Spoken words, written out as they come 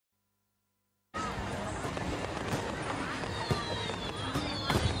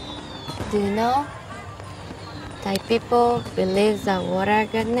Do you know? Thai people believe that water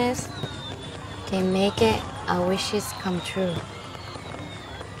goodness can make it our wishes come true.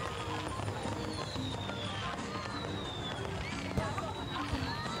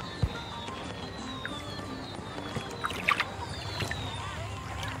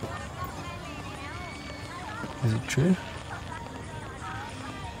 Is it true?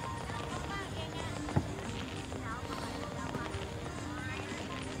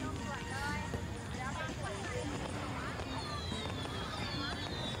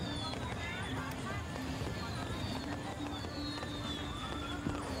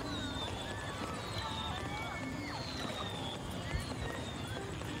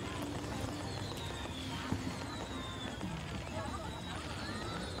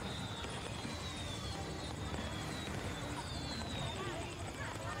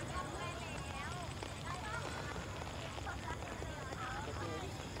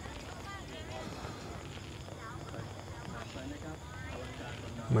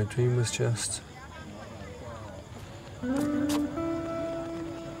 My dream was just...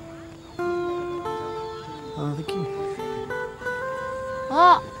 Oh, thank you.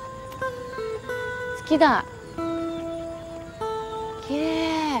 あ、好きだ。綺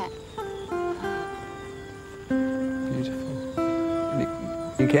麗。Beautiful.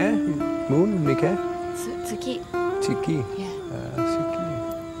 Nike? Moon? Nike? 月。Tiki. Yeah. Suki.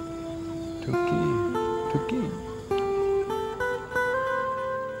 Tuki. Tuki.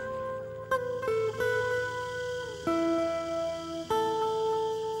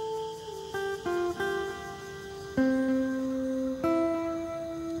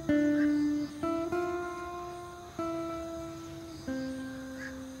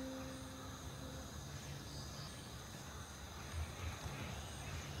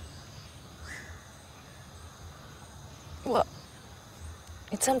 What?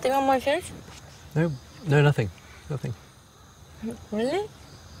 It's something on my face? No, nothing. Nothing. Really?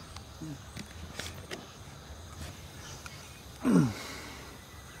 Oh,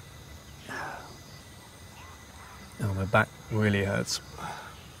 my back really hurts. I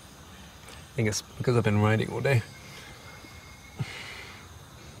think it's because I've been riding all day.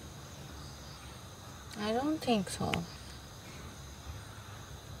 I don't think so.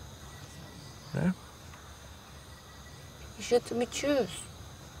 No? You should choose.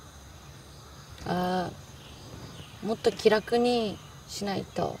 もっと気楽にしない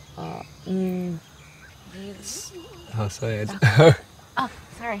と。Oh, sorry. Oh,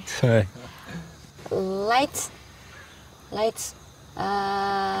 sorry. Sorry. Lights. Light?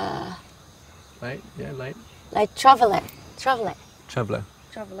 Yeah, light. Like traveler. Traveller. Traveler?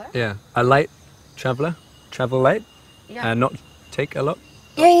 Yeah. A light traveller. Travel light. Yeah. And not take a lot.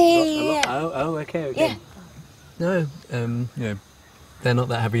 Yeah. Oh, okay. Yeah. No, they're not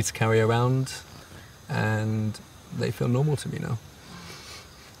that heavy to carry around, and they feel normal to me now.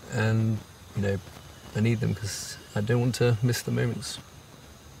 And, I need them because I don't want to miss the moments.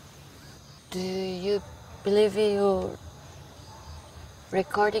 Do you believe your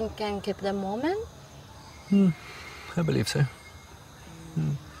recording can keep the moment? I believe so.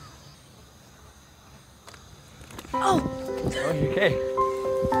 Oh! Oh, okay.